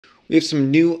We have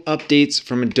some new updates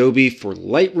from Adobe for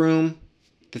Lightroom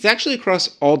that's actually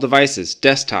across all devices,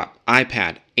 desktop,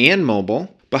 iPad, and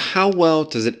mobile. But how well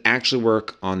does it actually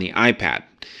work on the iPad?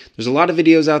 There's a lot of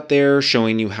videos out there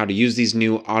showing you how to use these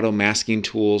new auto masking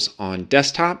tools on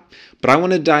desktop, but I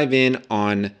want to dive in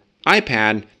on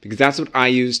iPad because that's what I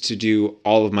use to do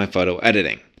all of my photo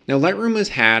editing. Now, Lightroom has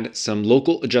had some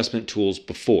local adjustment tools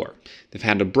before. They've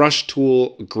had a brush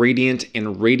tool, a gradient, and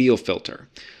a radial filter.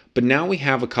 But now we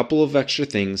have a couple of extra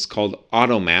things called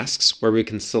auto masks where we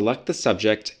can select the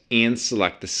subject and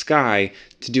select the sky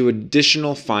to do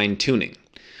additional fine tuning.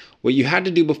 What you had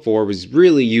to do before was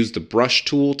really use the brush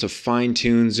tool to fine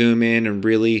tune, zoom in, and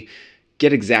really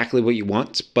get exactly what you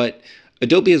want. But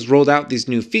Adobe has rolled out these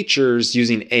new features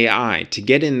using AI to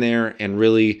get in there and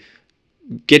really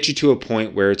get you to a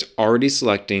point where it's already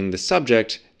selecting the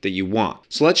subject that you want.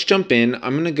 So let's jump in.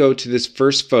 I'm going to go to this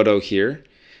first photo here.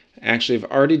 Actually,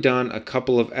 I've already done a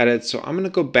couple of edits, so I'm going to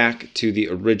go back to the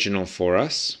original for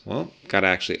us. Well, got to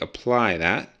actually apply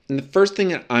that. And the first thing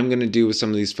that I'm going to do with some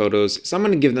of these photos is I'm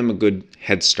going to give them a good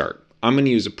head start. I'm going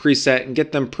to use a preset and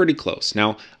get them pretty close.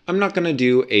 Now, I'm not going to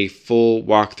do a full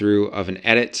walkthrough of an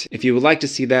edit. If you would like to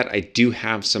see that, I do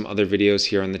have some other videos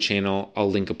here on the channel. I'll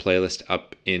link a playlist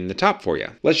up in the top for you.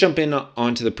 Let's jump in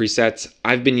onto the presets.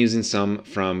 I've been using some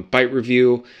from Byte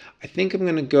Review. I think I'm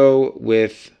going to go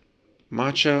with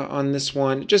Matcha on this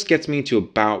one. It just gets me to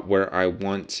about where I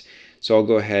want. So I'll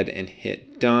go ahead and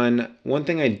hit done. One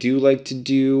thing I do like to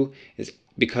do is,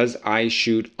 because I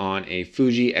shoot on a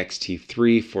Fuji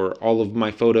X-T3 for all of my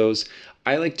photos,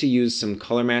 I like to use some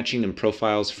color matching and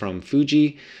profiles from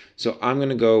Fuji. So I'm going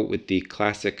to go with the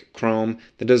classic chrome.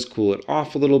 That does cool it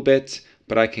off a little bit,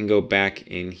 but I can go back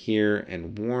in here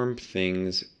and warm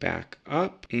things back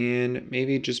up and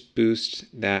maybe just boost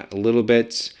that a little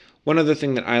bit. One other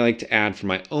thing that I like to add for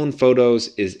my own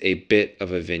photos is a bit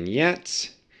of a vignette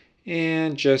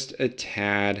and just a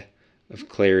tad of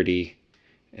clarity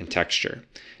and texture.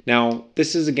 Now,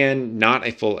 this is again not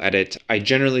a full edit. I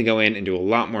generally go in and do a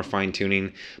lot more fine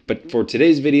tuning, but for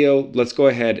today's video, let's go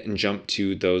ahead and jump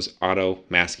to those auto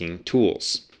masking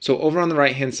tools. So over on the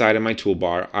right hand side of my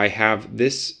toolbar, I have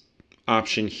this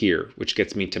option here, which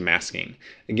gets me to masking.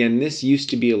 Again, this used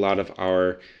to be a lot of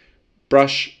our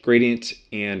brush, gradient,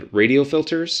 and radial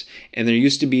filters, and there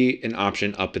used to be an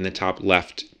option up in the top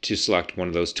left to select one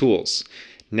of those tools.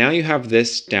 Now you have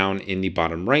this down in the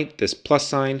bottom right, this plus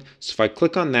sign. So if I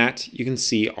click on that, you can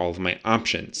see all of my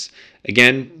options.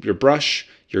 Again, your brush,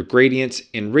 your gradient,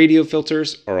 and radial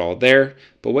filters are all there,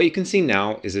 but what you can see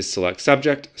now is a select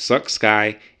subject, select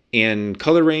sky, and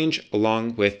color range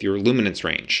along with your luminance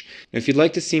range. Now, if you'd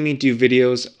like to see me do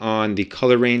videos on the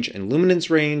color range and luminance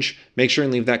range, make sure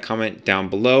and leave that comment down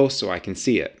below so I can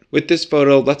see it. With this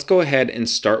photo, let's go ahead and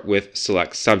start with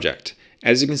select subject.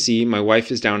 As you can see, my wife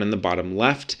is down in the bottom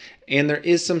left, and there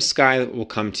is some sky that we'll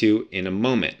come to in a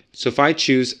moment. So if I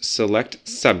choose select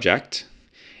subject,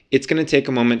 it's going to take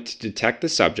a moment to detect the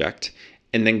subject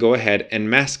and then go ahead and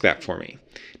mask that for me.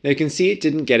 Now you can see it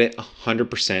didn't get it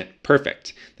 100%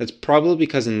 perfect. That's probably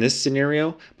because in this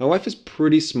scenario, my wife is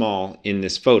pretty small in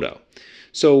this photo.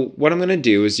 So what I'm going to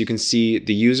do is you can see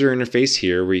the user interface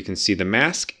here where you can see the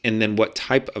mask and then what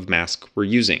type of mask we're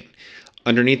using.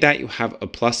 Underneath that, you have a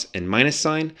plus and minus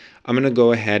sign. I'm going to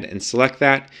go ahead and select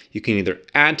that. You can either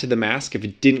add to the mask if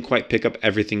it didn't quite pick up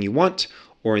everything you want,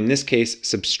 or in this case,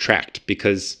 subtract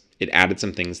because it added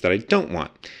some things that I don't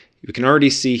want. You can already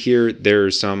see here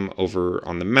there's some over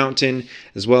on the mountain,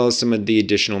 as well as some of the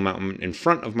additional mountain in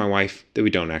front of my wife that we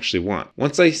don't actually want.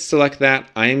 Once I select that,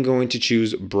 I am going to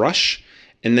choose brush.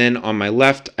 And then on my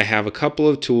left, I have a couple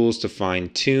of tools to fine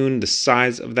tune the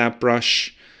size of that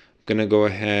brush. I'm gonna go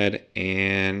ahead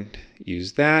and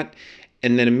use that.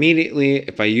 And then immediately,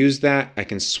 if I use that, I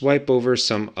can swipe over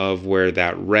some of where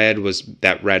that red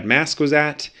mask was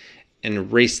at and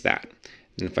erase that.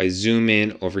 And if I zoom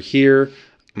in over here,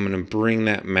 I'm going to bring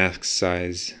that mask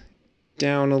size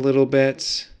down a little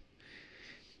bit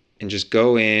and just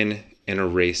go in and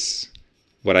erase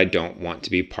what I don't want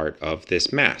to be part of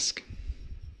this mask.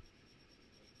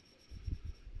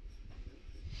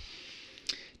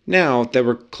 Now that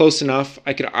we're close enough,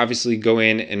 I could obviously go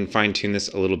in and fine tune this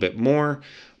a little bit more,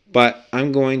 but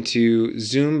I'm going to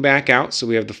zoom back out so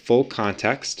we have the full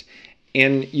context.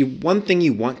 And one thing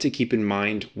you want to keep in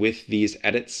mind with these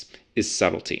edits is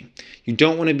subtlety. You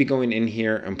don't want to be going in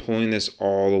here and pulling this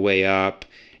all the way up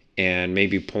and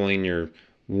maybe pulling your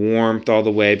warmth all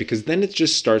the way, because then it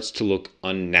just starts to look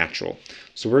unnatural.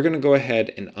 So we're going to go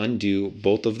ahead and undo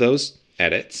both of those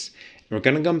edits. And we're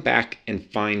going to come back and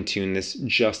fine tune this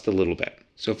just a little bit.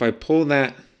 So if I pull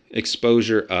that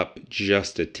exposure up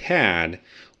just a tad,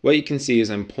 what you can see is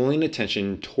I'm pulling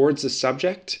attention towards the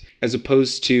subject as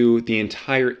opposed to the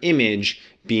entire image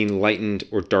being lightened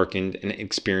or darkened and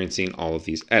experiencing all of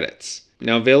these edits.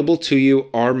 Now, available to you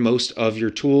are most of your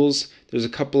tools. There's a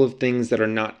couple of things that are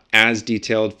not as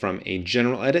detailed from a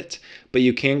general edit, but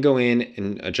you can go in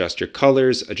and adjust your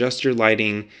colors, adjust your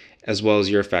lighting, as well as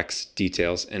your effects,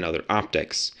 details, and other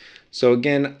optics. So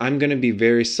again, I'm going to be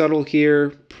very subtle here,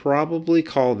 probably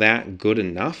call that good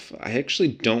enough. I actually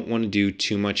don't want to do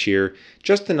too much here,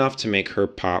 just enough to make her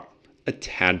pop a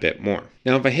tad bit more.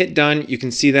 Now, if I hit done, you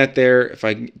can see that there. If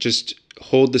I just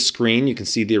hold the screen, you can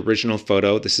see the original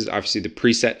photo. This is obviously the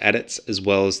preset edits as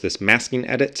well as this masking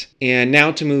edit. And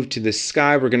now to move to the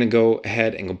sky, we're going to go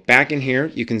ahead and go back in here.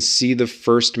 You can see the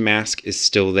first mask is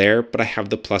still there, but I have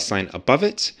the plus sign above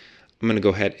it. I'm going to go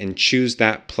ahead and choose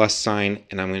that plus sign,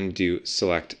 and I'm going to do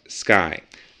select sky.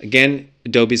 Again,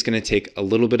 Adobe is going to take a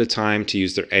little bit of time to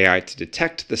use their AI to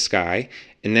detect the sky,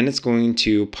 and then it's going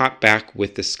to pop back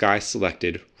with the sky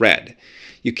selected red.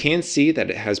 You can see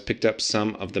that it has picked up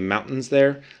some of the mountains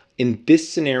there. In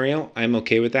this scenario, I'm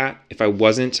okay with that. If I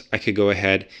wasn't, I could go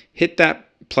ahead, hit that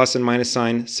plus and minus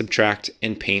sign, subtract,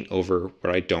 and paint over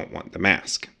where I don't want the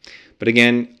mask. But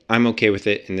again, I'm okay with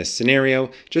it in this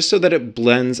scenario, just so that it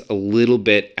blends a little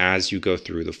bit as you go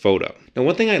through the photo. Now,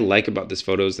 one thing I like about this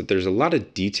photo is that there's a lot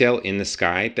of detail in the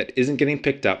sky that isn't getting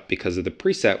picked up because of the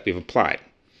preset we've applied.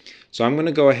 So I'm going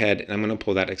to go ahead and I'm going to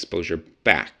pull that exposure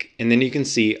back. And then you can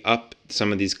see up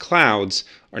some of these clouds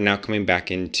are now coming back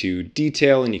into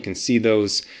detail, and you can see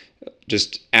those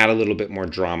just add a little bit more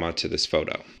drama to this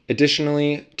photo.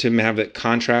 Additionally, to have it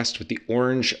contrast with the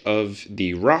orange of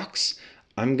the rocks,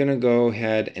 I'm going to go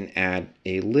ahead and add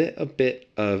a little bit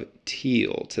of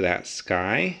teal to that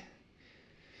sky,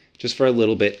 just for a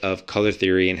little bit of color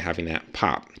theory and having that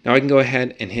pop. Now I can go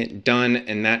ahead and hit done,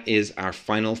 and that is our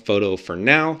final photo for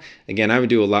now. Again, I would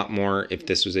do a lot more if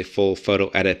this was a full photo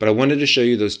edit, but I wanted to show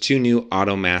you those two new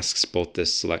auto masks, both the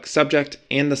select subject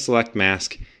and the select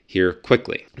mask, here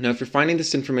quickly. Now, if you're finding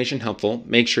this information helpful,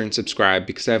 make sure and subscribe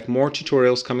because I have more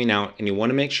tutorials coming out and you want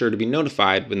to make sure to be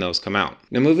notified when those come out.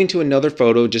 Now, moving to another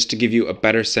photo just to give you a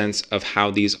better sense of how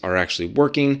these are actually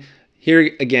working.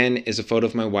 Here again is a photo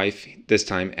of my wife, this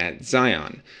time at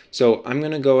Zion. So I'm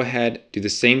going to go ahead, do the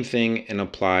same thing and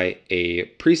apply a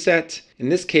preset. In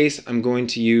this case, I'm going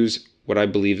to use what I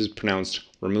believe is pronounced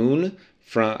Ramoon.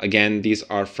 Again, these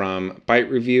are from Byte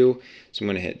Review. So I'm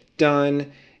going to hit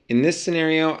done. In this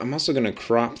scenario, I'm also going to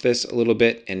crop this a little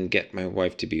bit and get my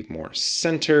wife to be more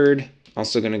centered.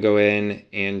 Also going to go in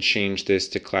and change this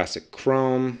to classic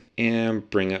chrome and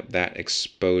bring up that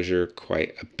exposure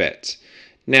quite a bit.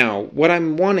 Now, what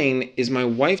I'm wanting is my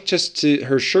wife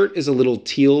her shirt is a little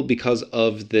teal because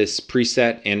of this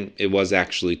preset, and it was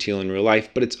actually teal in real life,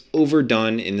 but it's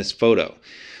overdone in this photo.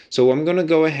 So I'm going to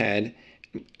go ahead,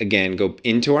 again, go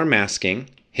into our masking,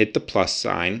 hit the plus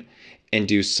sign, and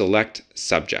do select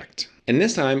subject. And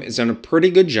this time it's done a pretty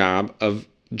good job of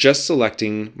just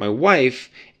selecting my wife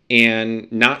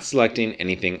and not selecting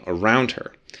anything around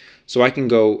her. So I can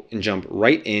go and jump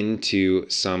right into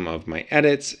some of my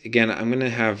edits. Again, I'm going to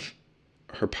have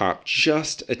her pop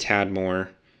just a tad more.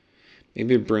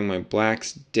 Maybe bring my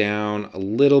blacks down a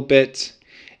little bit.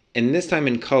 And this time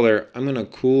in color, I'm going to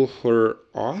cool her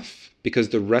off because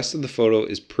the rest of the photo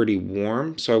is pretty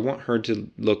warm. So I want her to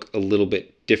look a little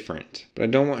bit different. But I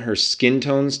don't want her skin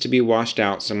tones to be washed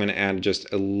out. So I'm going to add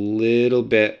just a little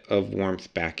bit of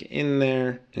warmth back in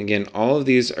there. And again, all of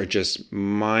these are just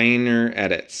minor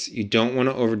edits. You don't want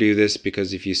to overdo this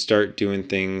because if you start doing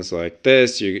things like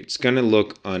this, it's going to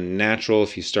look unnatural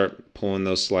if you start pulling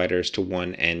those sliders to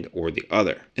one end or the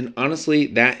other. And honestly,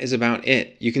 that is about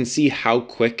it. You can see how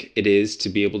quick it is to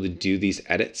be able to do these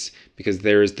edits because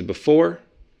there is the before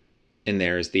and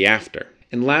there is the after.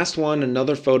 And last one,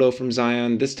 another photo from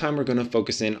Zion. This time we're going to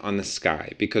focus in on the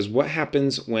sky because what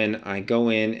happens when I go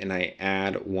in and I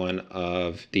add one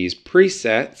of these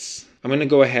presets, I'm going to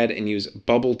go ahead and use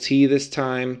Bubble Tea this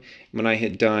time. When I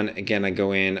hit done, again, I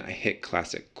go in, I hit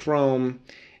Classic Chrome.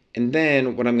 And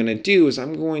then what I'm going to do is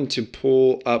I'm going to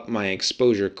pull up my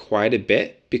exposure quite a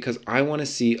bit because I want to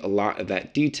see a lot of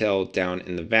that detail down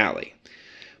in the valley.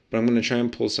 But I'm going to try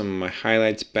and pull some of my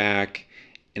highlights back.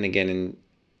 And again,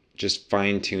 just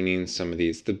fine-tuning some of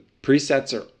these. The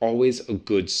presets are always a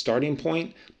good starting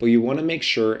point, but you want to make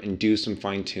sure and do some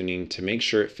fine-tuning to make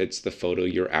sure it fits the photo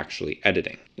you're actually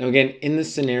editing. Now again, in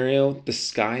this scenario, the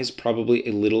sky is probably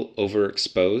a little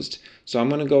overexposed, so I'm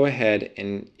going to go ahead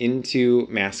and into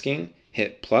masking,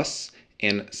 hit plus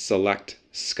and select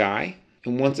sky.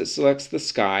 And once it selects the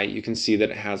sky, you can see that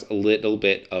it has a little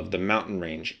bit of the mountain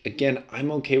range. Again,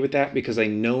 I'm okay with that because I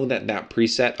know that that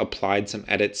preset applied some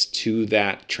edits to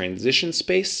that transition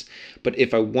space. But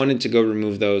if I wanted to go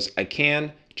remove those, I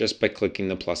can just by clicking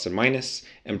the plus and minus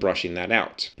and brushing that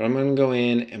out. But I'm going to go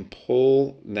in and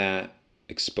pull that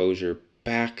exposure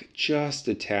back just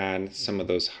a tad, some of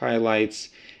those highlights,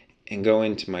 and go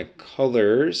into my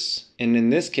colors. And in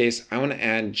this case, I want to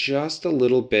add just a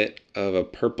little bit of a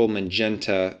purple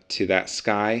magenta to that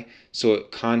sky so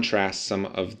it contrasts some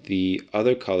of the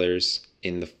other colors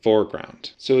in the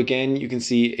foreground. So again, you can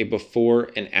see a before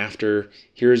and after.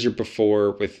 Here's your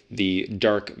before with the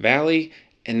dark valley,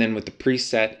 and then with the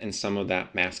preset and some of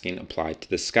that masking applied to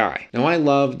the sky. Now I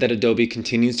love that Adobe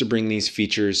continues to bring these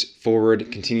features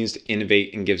forward, continues to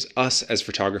innovate, and gives us as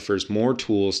photographers more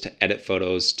tools to edit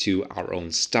photos to our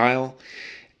own style.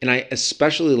 And I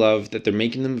especially love that they're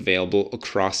making them available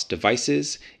across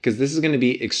devices, because this is going to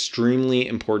be extremely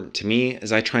important to me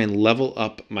as I try and level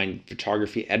up my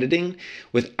photography editing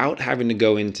without having to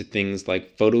go into things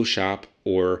like Photoshop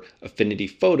or Affinity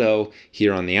Photo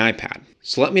here on the iPad.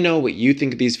 So let me know what you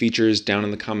think of these features down in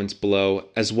the comments below,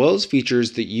 as well as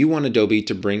features that you want Adobe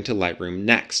to bring to Lightroom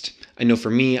next. I know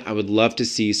for me, I would love to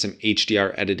see some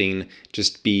HDR editing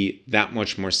just be that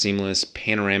much more seamless,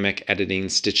 panoramic editing,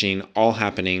 stitching, all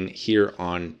happening here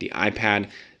on the iPad.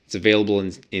 It's available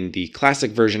in the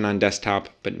classic version on desktop,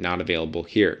 but not available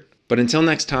here. But until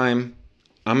next time,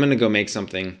 I'm gonna go make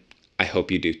something. I hope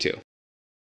you do too.